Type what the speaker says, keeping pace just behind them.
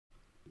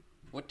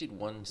What did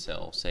one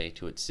cell say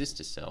to its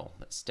sister cell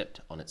that stepped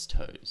on its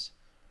toes?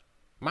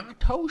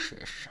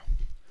 Mitosis!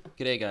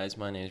 G'day guys,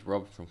 my name is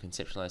Rob from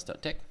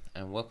conceptualize.tech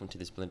and welcome to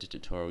this Blender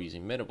tutorial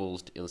using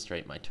Metaballs to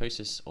illustrate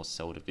mitosis or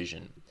cell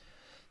division.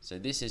 So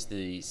this is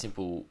the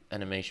simple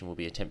animation we'll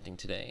be attempting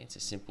today. It's a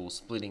simple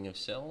splitting of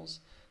cells,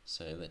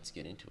 so let's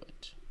get into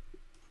it.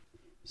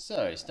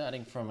 So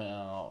starting from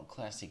our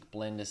classic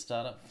Blender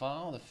startup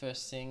file, the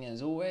first thing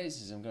as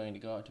always is I'm going to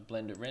go out to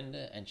Blender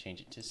Render and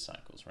change it to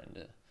Cycles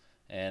Render.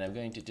 And I'm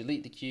going to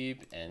delete the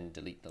cube and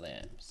delete the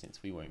lamp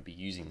since we won't be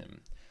using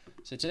them.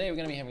 So today we're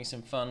going to be having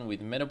some fun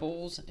with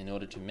Metaballs in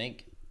order to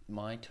make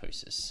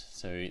mitosis.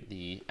 So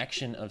the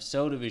action of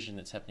cell division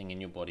that's happening in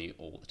your body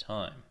all the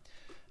time.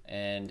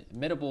 And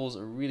Metaballs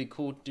are really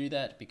cool to do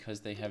that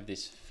because they have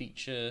this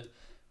feature.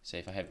 So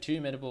if I have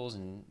two Metaballs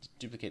and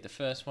duplicate the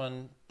first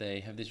one, they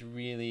have this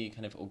really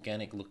kind of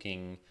organic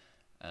looking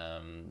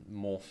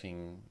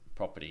morphing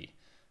property.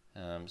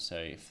 So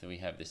if we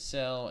have this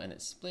cell and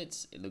it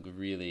splits, it looks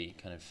really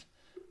kind of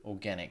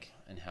organic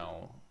and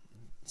how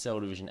cell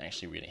division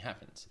actually really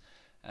happens.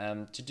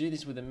 To do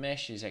this with a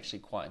mesh is actually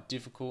quite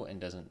difficult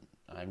and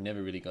I've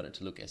never really got it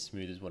to look as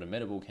smooth as what a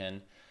Metaball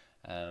can.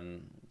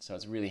 So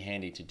it's really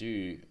handy to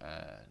do,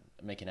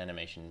 make an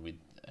animation with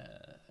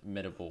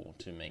Metaball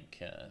to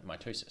make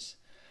mitosis.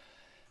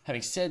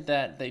 Having said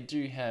that, they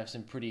do have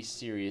some pretty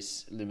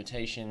serious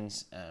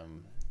limitations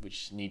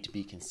which need to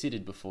be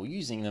considered before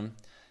using them.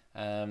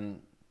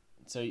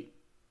 So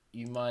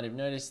you might have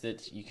noticed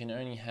that you can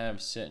only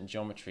have certain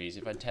geometries.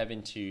 If I tab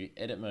into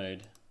edit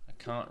mode, I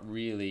can't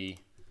really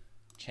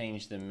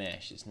change the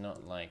mesh. It's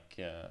not like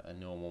a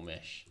normal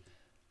mesh.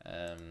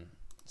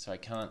 So I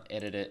can't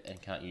edit it and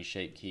can't use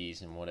shape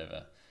keys and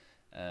whatever,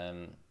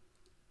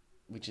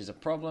 which is a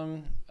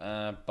problem,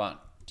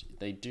 but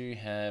they do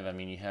have,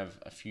 you have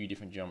a few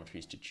different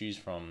geometries to choose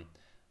from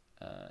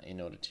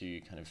in order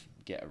to kind of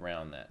get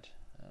around that.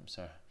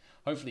 So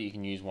hopefully you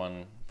can use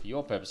one for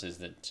your purposes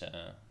that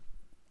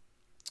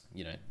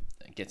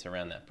gets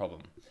around that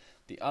problem.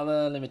 The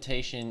other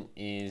limitation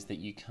is that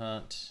you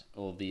can't,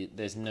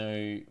 there's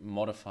no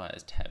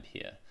modifiers tab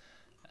here,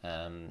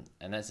 and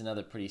that's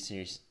another pretty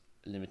serious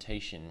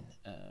limitation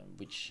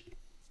which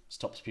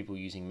stops people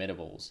using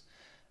Metaballs.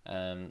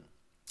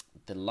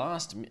 The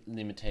last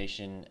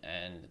limitation,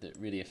 and that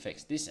really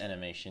affects this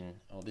animation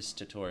or this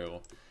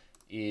tutorial,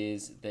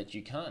 is that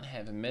you can't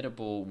have a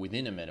Metaball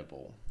within a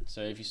Metaball.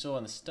 So if you saw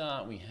on the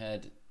start, we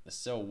had the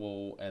cell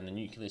wall and the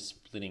nucleus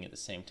splitting at the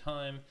same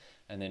time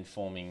and then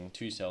forming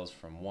two cells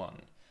from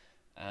one.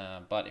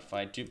 But if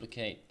I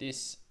duplicate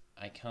this,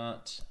 I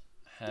can't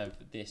have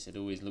this. It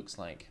always looks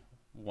like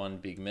one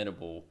big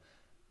Metaball.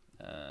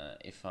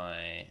 If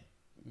I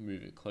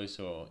move it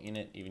closer or in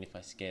it, even if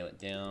I scale it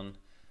down,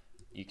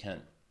 you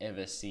can't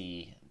ever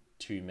see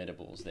two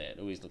Metaballs there. It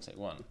always looks like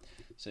one.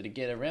 So to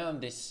get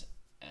around this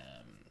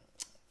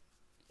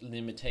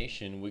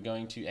limitation, we're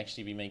going to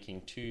actually be making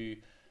two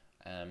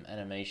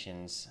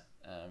animations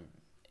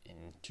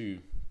in two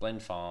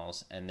blend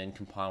files and then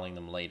compiling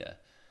them later.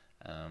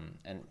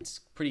 And it's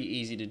pretty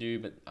easy to do,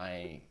 but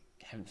I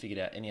haven't figured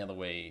out any other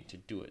way to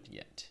do it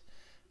yet.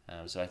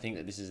 So I think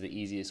that this is the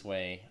easiest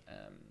way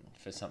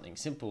for something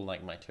simple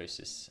like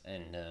mitosis,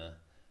 and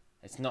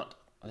it's not,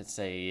 let's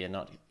say,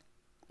 not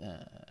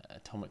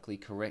atomically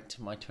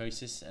correct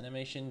mitosis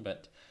animation,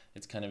 but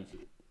it's kind of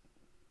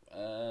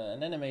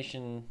an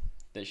animation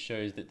that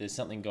shows that there's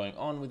something going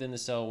on within the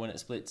cell when it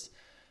splits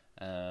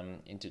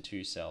into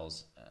two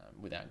cells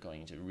without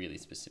going into really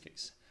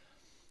specifics.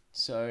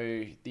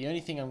 So the only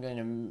thing I'm going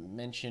to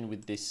mention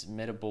with this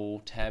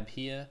Metaball tab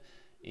here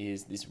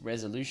is this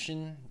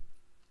resolution.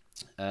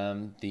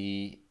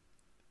 The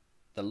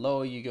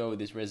lower you go with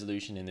this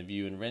resolution in the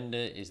view and render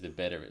is the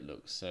better it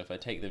looks. So if I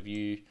take the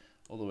view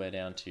all the way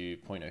down to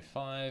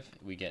 0.05,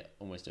 we get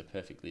almost a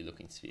perfectly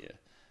looking sphere.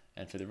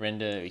 And for the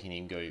render, we can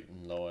even go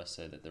even lower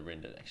so that the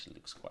render actually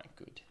looks quite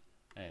good.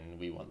 And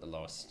we want the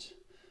lowest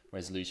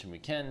resolution we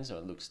can, so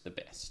it looks the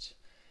best.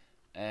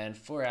 And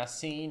for our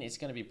scene, it's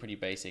going to be pretty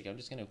basic. I'm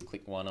just going to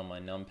click 1 on my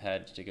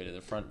numpad to go to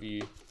the front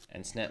view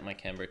and snap my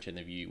camera to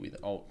the view with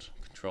Alt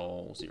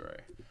Control 0.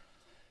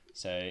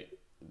 So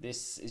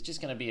this is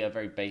just going to be a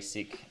very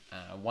basic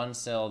one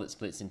cell that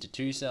splits into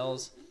two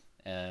cells.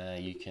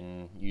 You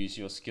can use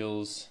your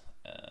skills,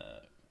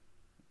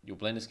 your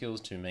Blender skills,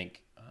 to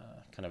make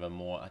kind of a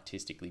more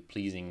artistically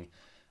pleasing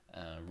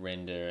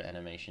render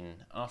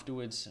animation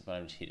afterwards, but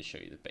I'm just here to show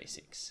you the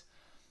basics.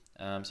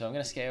 So I'm going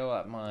to scale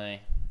up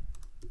my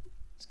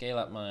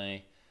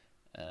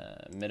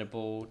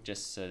Metaball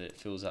just so that it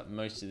fills up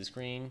most of the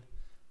screen.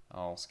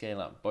 I'll scale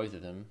up both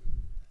of them,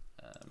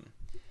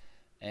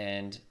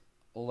 and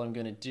all I'm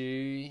going to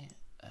do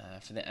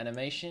for the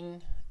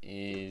animation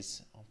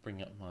is I'll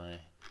bring up my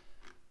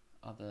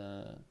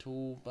other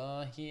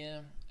toolbar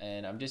here,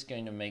 and I'm just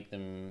going to make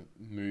them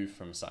move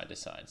from side to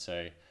side.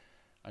 So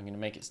I'm going to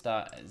make it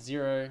start at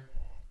 0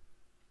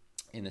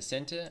 in the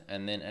center,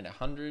 and then at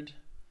 100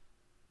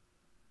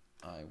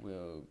 I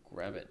will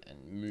grab it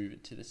and move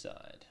it to the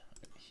side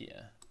over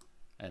here,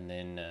 and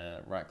then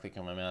right click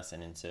on my mouse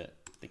and insert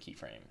the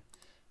keyframe.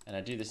 And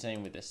I do the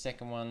same with the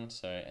second one.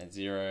 So at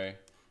 0,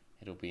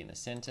 it'll be in the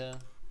center,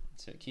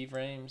 so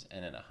keyframes,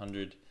 and at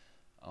 100,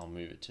 I'll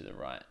move it to the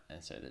right,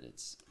 and so that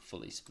it's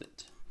fully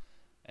split.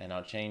 And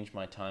I'll change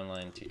my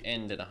timeline to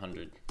end at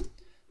 100,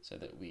 so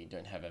that we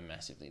don't have a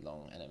massively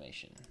long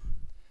animation.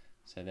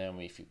 So then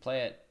if you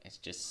play it, it's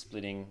just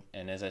splitting,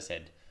 and as I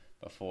said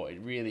before, it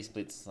really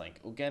splits like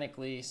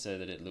organically, so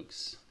that it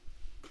looks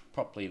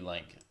properly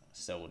like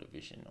cell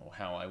division, or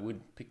how I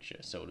would picture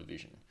cell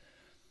division.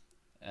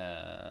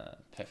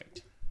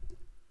 Perfect.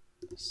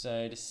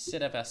 So to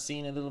set up our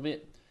scene a little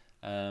bit,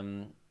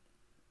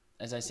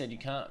 as I said, you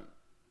can't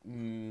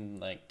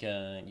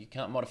you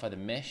can't modify the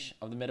mesh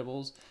of the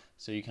metaballs,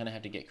 so you kind of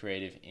have to get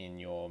creative in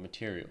your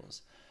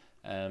materials.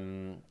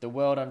 The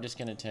world I'm just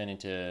going to turn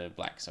into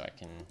black so I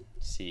can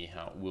see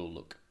how it will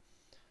look.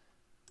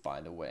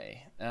 By the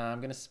way, I'm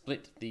going to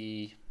split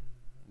the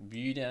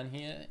view down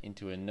here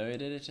into a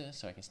node editor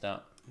so I can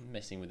start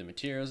messing with the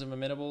materials of my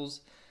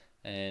metaballs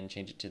and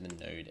change it to the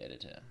node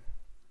editor.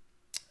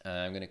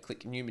 I'm going to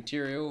click new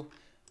material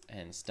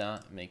and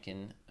start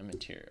making a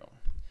material.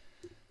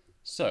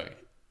 So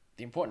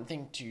the important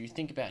thing to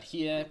think about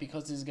here,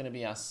 because this is going to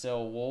be our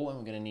cell wall and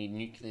we're going to need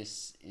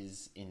nucleus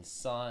is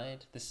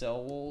inside the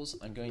cell walls,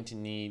 I'm going to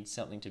need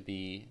something to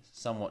be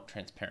somewhat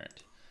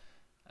transparent.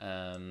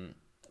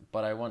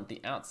 But I want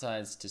the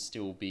outsides to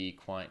still be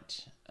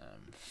quite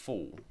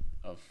full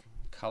of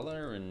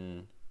color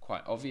and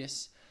quite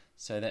obvious.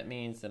 So that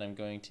means that I'm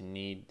going to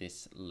need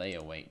this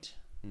layer weight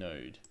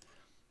node.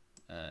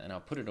 And I'll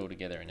put it all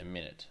together in a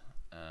minute.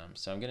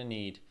 So I'm going to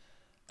need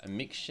a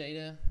mix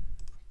shader,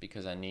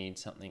 because I need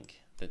something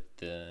that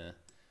the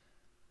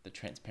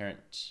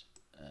transparent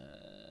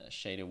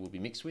shader will be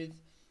mixed with.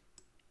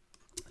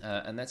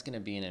 And that's going to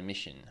be an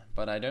emission.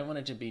 But I don't want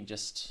it to be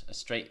just a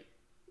straight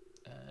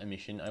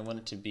emission. I want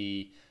it to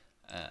be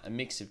a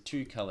mix of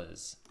two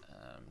colors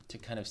to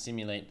kind of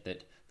simulate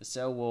that the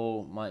cell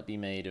wall might be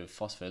made of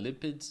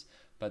phospholipids,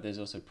 but there's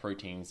also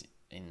proteins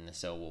in the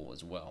cell wall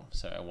as well.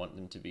 So I want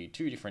them to be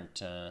two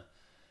different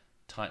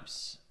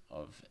types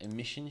of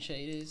emission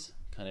shaders,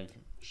 kind of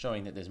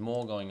showing that there's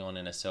more going on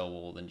in a cell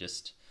wall than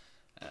just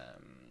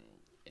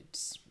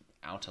its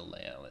outer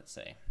layer, let's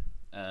say.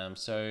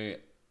 So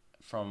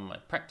from my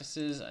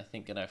practices, I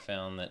think that I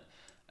found that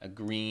a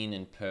green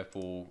and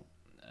purple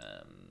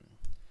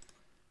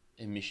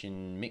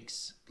emission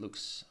mix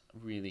looks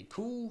really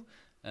cool.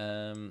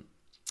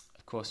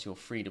 Of course, you're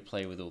free to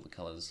play with all the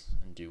colors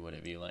and do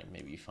whatever you like.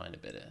 Maybe you find a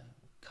better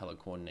color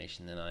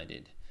coordination than I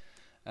did.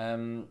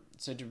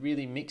 So to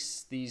really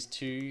mix these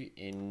two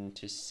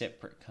into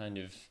separate kind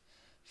of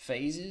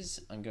phases,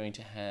 I'm going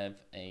to have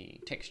a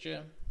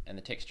texture, and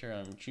the texture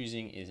I'm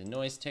choosing is a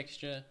noise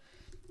texture.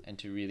 And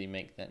to really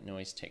make that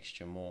noise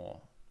texture more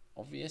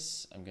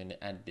obvious, I'm going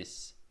to add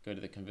this, go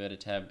to the converter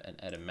tab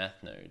and add a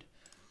math node.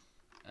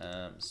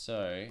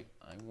 So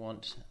I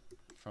want,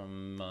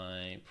 from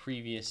my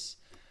previous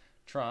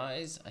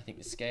tries, I think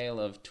the scale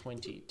of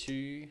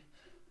 22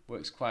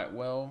 works quite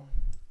well.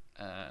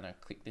 And I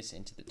click this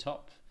into the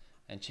top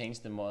and change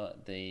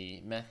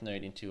the math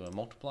node into a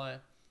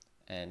multiplier,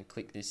 and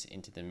click this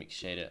into the mix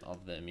shader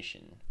of the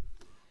emission.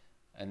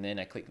 And then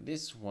I click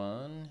this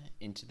one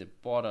into the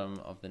bottom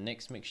of the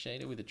next mix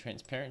shader with the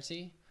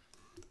transparency,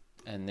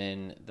 and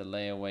then the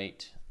layer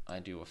weight, I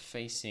do a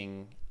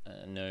facing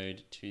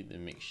node to the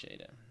mix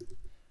shader.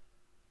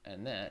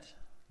 And that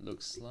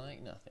looks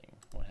like nothing.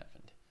 What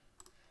happened?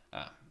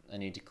 I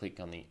need to click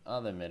on the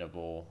other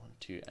metaball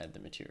to add the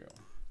material.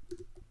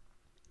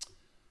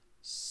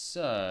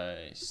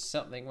 So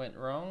something went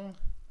wrong.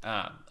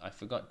 I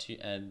forgot to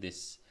add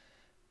this.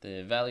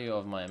 The value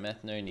of my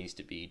math node needs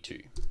to be 2.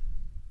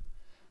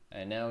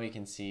 And now we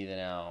can see that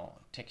our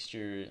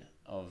texture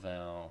of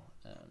our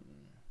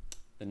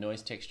the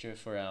noise texture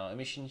for our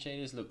emission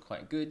shaders look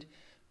quite good,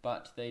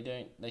 but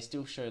they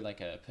still show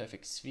like a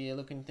perfect sphere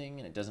looking thing,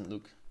 and it doesn't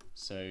look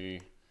so.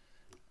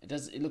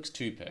 It looks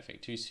too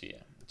perfect, too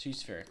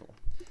spherical.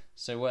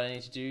 So what I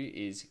need to do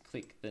is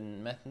click the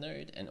math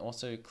node and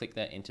also click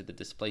that into the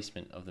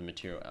displacement of the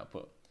material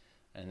output,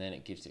 and then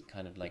it gives it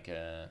kind of like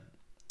a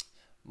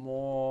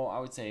more, I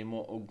would say,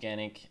 more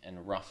organic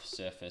and rough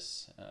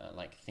surface,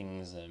 like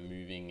things are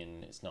moving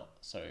and it's not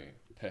so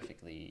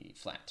perfectly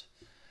flat.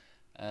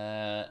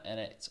 And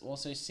it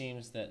also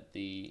seems that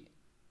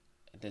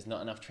there's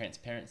not enough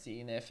transparency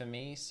in there for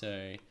me,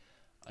 so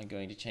I'm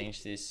going to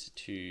change this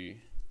to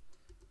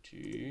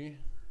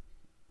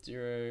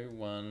 0,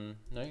 1,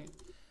 no,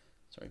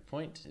 sorry,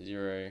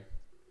 0.0,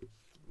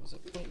 was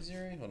it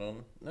 0.0? Hold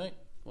on, no, it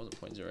wasn't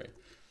 0.0.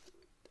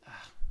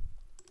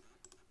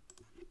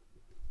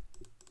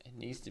 It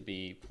needs to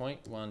be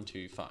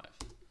 0.125.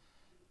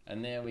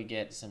 And there we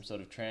get some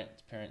sort of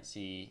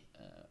transparency,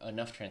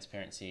 enough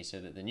transparency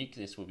so that the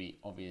nucleus will be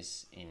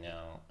obvious in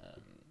our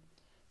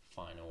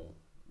final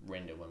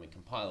render when we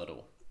compile it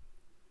all.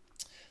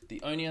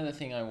 The only other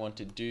thing I want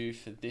to do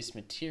for this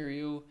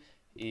material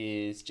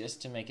is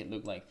just to make it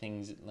look like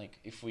things, like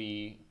if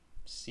we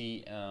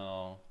see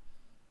our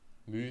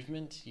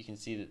movement, you can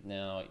see that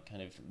now it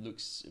kind of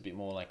looks a bit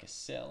more like a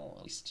cell.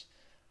 At least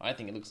I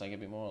think it looks like a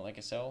bit more like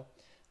a cell.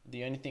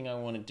 The only thing I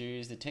want to do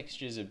is the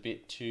texture is a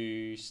bit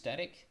too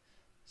static,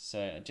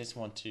 so I just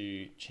want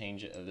to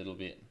change it a little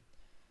bit,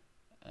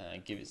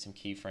 give it some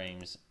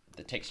keyframes,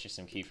 the texture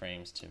some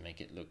keyframes to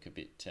make it look a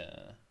bit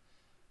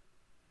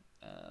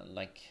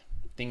like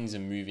things are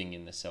moving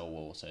in the cell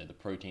wall, so the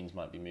proteins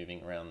might be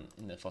moving around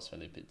in the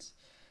phospholipids.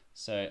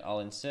 So I'll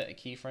insert a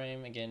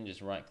keyframe, again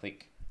just right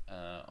click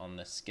on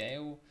the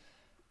scale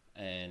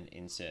and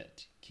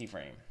insert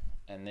keyframe,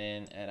 and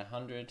then at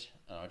 100,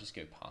 I'll just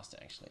go past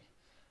it actually.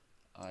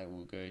 I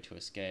will go to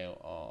a scale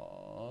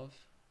of,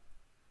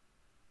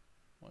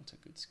 what's a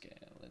good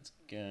scale? Let's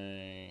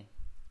go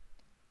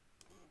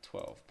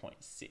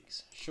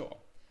 12.6, sure.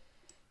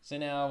 So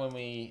now when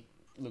we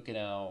look at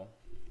our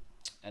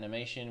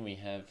animation, we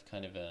have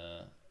kind of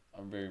a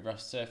very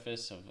rough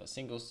surface of a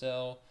single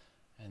cell,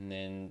 and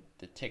then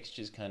the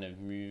texture's kind of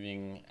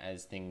moving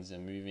as things are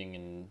moving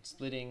and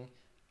splitting,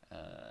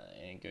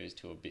 and it goes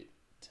to a bit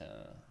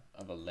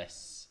of a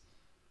less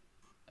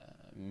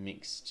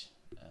mixed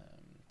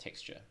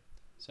texture.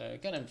 So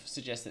it kind of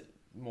suggests that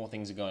more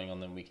things are going on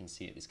than we can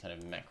see at this kind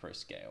of macro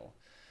scale.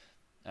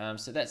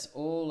 So that's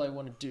all I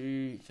want to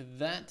do for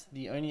that.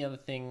 The only other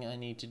thing I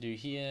need to do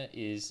here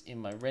is in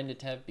my render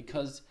tab,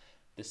 because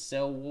the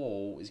cell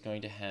wall is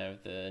going to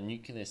have the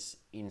nucleus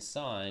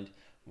inside,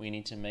 we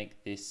need to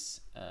make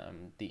this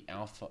the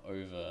alpha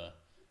over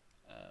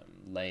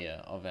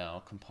layer of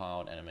our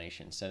compiled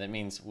animation. So that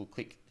means we'll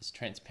click this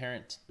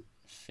transparent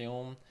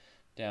film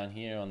down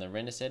here on the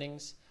render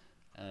settings,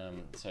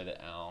 so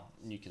that our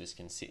nucleus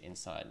can sit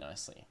inside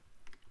nicely.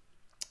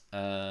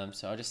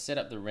 So I'll just set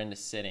up the render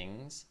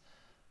settings.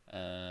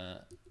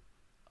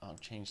 I'll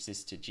change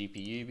this to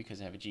GPU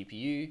because I have a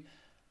GPU.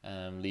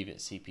 Leave it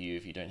CPU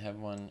if you don't have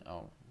one.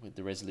 With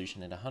the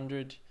resolution at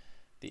 100.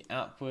 The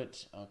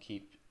output I'll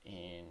keep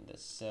in the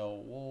cell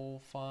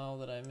wall file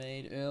that I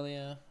made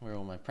earlier, where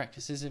all my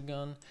practices have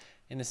gone.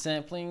 In the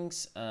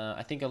samplings,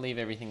 I think I'll leave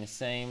everything the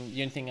same.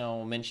 The only thing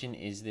I'll mention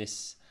is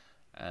this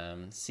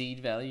seed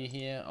value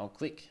here. I'll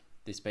click.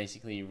 This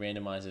basically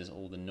randomizes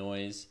all the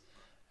noise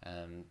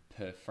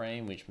per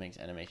frame, which makes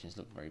animations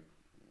look very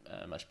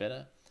much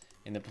better.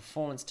 In the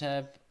performance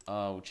tab,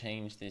 I'll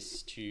change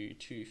this to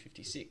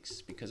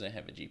 256 because I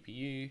have a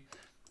GPU.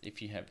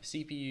 If you have a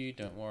CPU,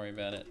 don't worry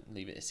about it.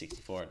 Leave it at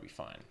 64, it'll be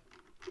fine.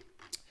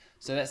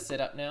 So that's set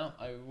up now.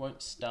 I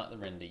won't start the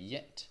render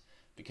yet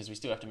because we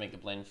still have to make the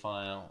blend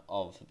file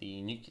of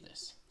the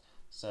nucleus.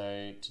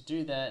 So to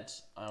do that,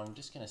 I'm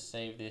just going to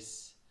save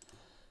this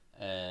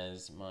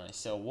as my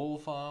cell wall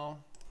file,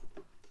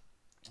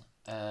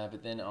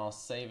 but then I'll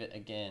save it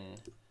again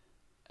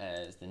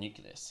as the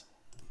nucleus.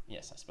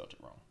 Yes, I spelled it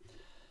wrong.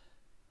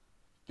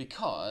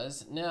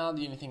 Because now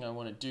the only thing I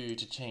want to do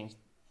to change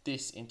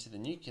this into the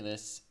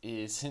nucleus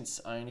is, since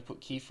I only put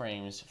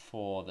keyframes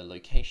for the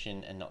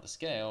location and not the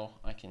scale,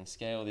 I can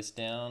scale this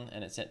down,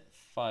 and it's at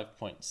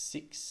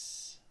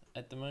 5.6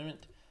 at the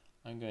moment.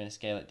 I'm going to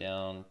scale it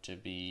down to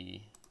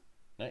be,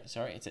 no,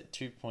 sorry, it's at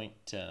 2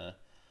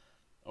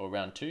 or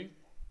around 2.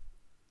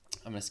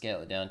 I'm going to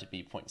scale it down to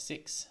be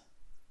 0.6.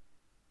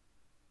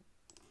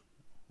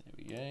 There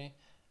we go.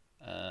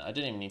 I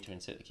don't even need to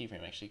insert the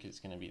keyframe actually, because it's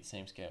going to be the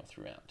same scale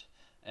throughout.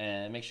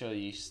 And make sure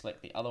you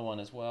select the other one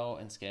as well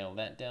and scale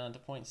that down to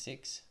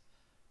 0.6.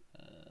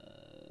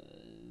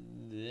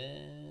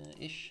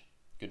 There-ish.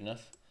 Good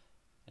enough.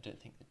 I don't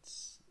think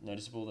it's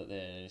noticeable that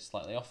they're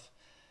slightly off.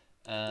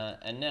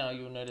 And now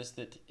you'll notice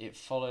that it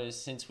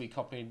follows, since we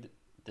copied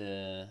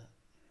the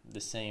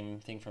same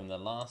thing from the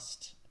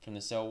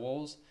cell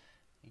walls,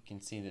 you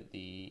can see that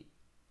the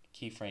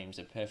keyframes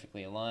are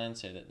perfectly aligned,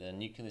 so that the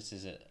nucleus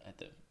is at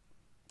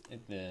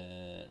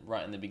the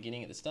right in the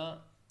beginning at the start,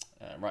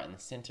 right in the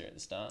center at the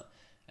start,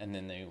 and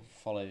then they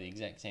follow the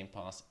exact same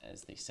path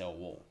as the cell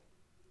wall.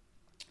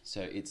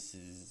 So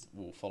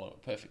will follow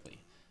it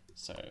perfectly.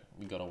 So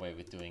we got away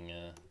with doing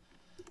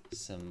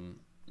some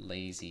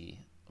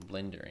lazy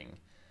blendering.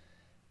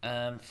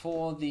 I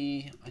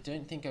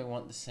don't think I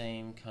want the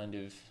same kind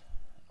of,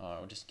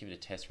 I'll just give it a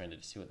test render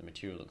to see what the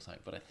material looks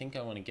like, but I think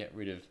I want to get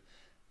rid of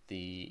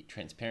the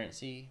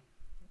transparency.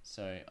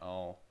 So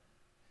I'll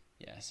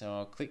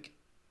click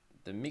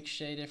the mix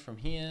shader from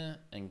here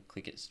and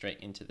click it straight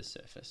into the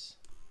surface.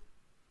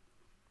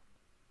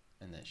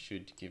 And that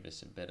should give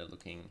us a better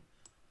looking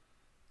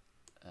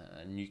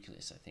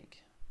nucleus, I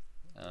think.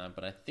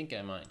 But I think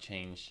I might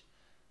change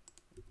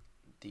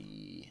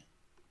the,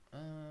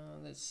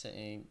 let's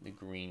say the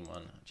green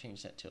one, I'll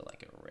change that to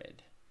like a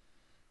red,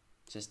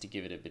 just to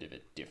give it a bit of a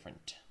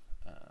different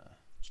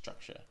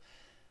structure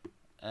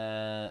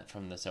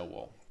from the cell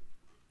wall.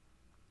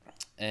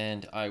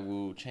 And I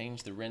will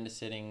change the render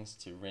settings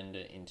to render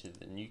into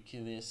the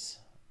nucleus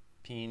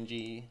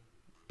PNG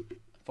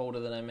folder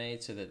that I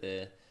made, so that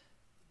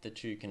the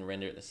two can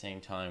render at the same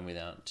time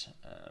without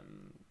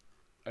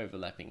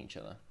overlapping each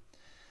other.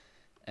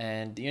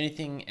 And the only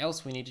thing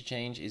else we need to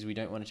change is we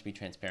don't want it to be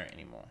transparent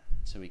anymore,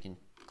 so we can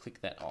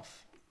click that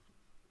off.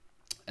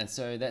 And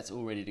so that's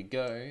all ready to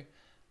go.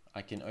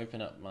 I can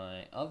open up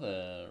my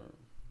other,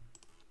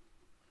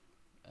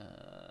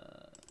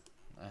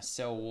 I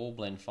cell wall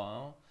blend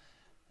file,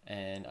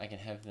 and I can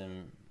have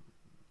them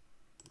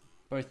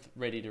both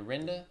ready to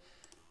render.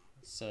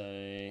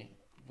 So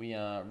we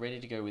are ready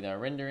to go with our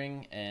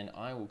rendering, and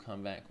I will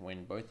come back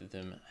when both of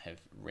them have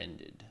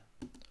rendered.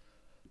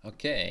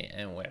 Okay,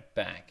 and we're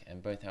back,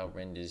 and both our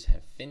renders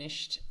have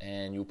finished,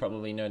 and you'll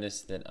probably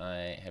notice that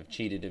I have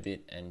cheated a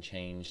bit and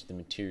changed the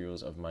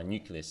materials of my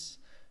nucleus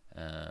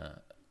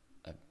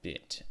a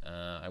bit.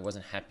 I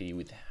wasn't happy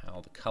with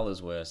how the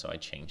colors were, so I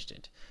changed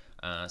it.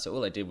 So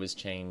all I did was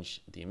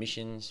change the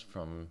emissions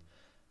from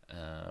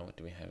what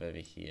do we have over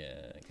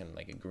here, kind of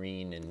like a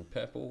green and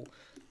purple.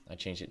 I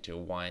changed it to a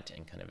white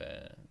and kind of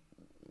a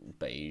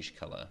beige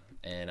color,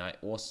 and I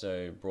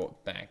also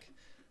brought back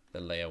the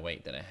layer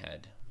weight that I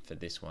had for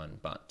this one,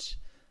 but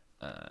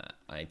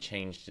I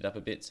changed it up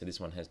a bit, so this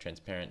one has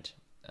transparent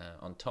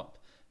on top.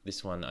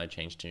 This one I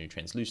changed to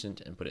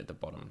translucent and put it at the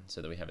bottom,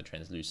 so that we have a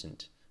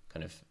translucent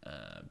kind of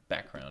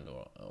background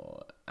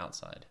or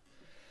outside.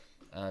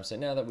 So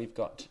now that we've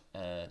got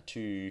our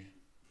two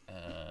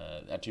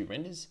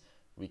renders,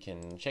 we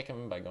can check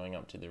them by going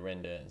up to the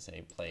render and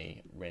say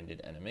play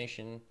rendered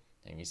animation,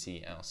 and you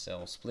see our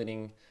cell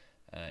splitting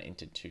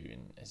into two.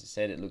 And as I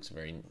said, it looks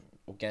very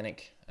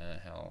organic,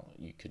 how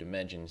you could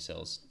imagine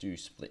cells do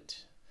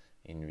split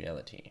in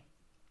reality.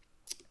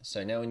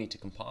 So now we need to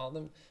compile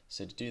them.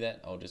 So to do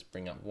that, I'll just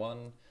bring up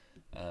one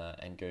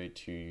and go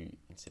to,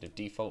 instead of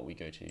default, we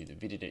go to the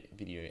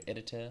video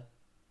editor,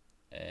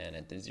 and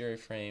at the 0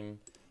 frame,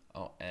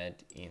 I'll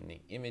add in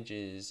the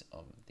images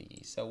of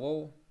the cell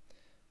wall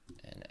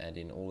and add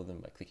in all of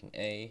them by clicking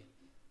A.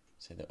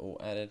 So they're all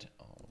added.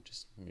 I'll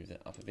just move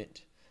that up a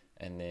bit,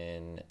 and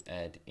then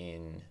add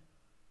in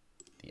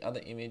the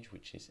other image,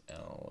 which is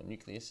our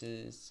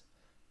nucleuses.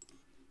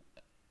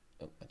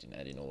 Oh, I didn't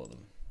add in all of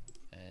them.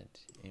 Add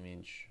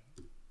image,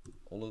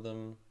 all of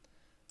them.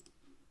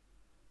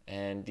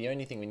 And the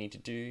only thing we need to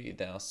do is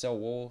our cell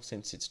wall,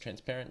 since it's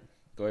transparent,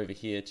 go over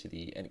here to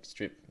the edit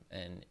strip,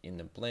 and in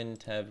the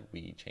blend tab,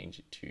 we change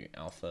it to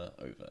alpha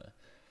over.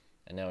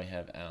 And now we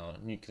have our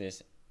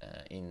nucleus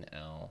in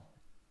our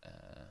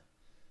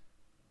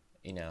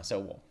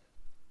cell wall.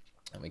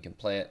 And we can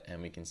play it,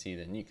 and we can see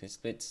the nucleus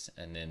splits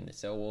and then the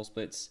cell wall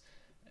splits,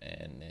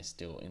 and they're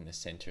still in the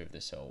center of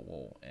the cell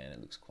wall, and it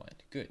looks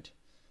quite good.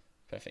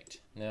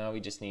 Perfect. Now we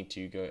just need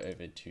to go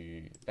over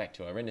to back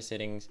to our render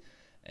settings,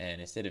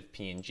 and instead of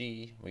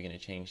PNG, we're going to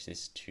change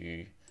this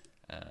to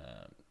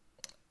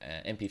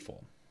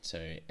MP4.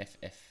 So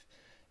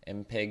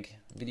FFmpeg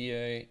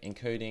video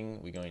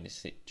encoding, we're going to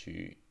set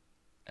to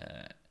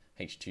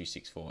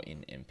H.264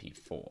 in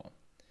MP4,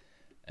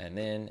 and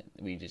then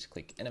we just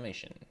click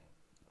animation.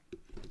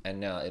 And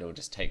now it'll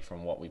just take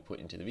from what we put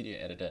into the video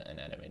editor and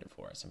animate it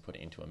for us and put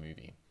it into a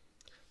movie.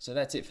 So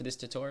that's it for this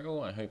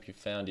tutorial. I hope you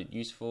found it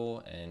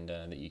useful, and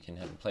that you can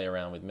have a play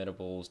around with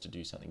Metaballs to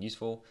do something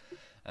useful.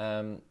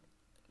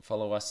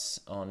 Follow us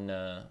on,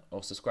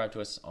 or subscribe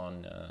to us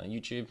on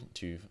YouTube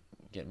to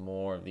get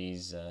more of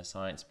these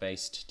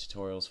science-based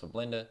tutorials for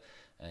Blender.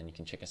 And you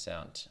can check us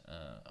out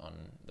on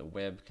the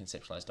web,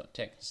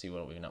 conceptualize.tech, to see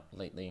what we've been up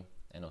lately.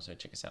 And also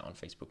check us out on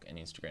Facebook and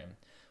Instagram.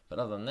 But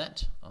other than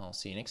that, I'll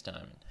see you next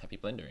time. Happy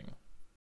blendering.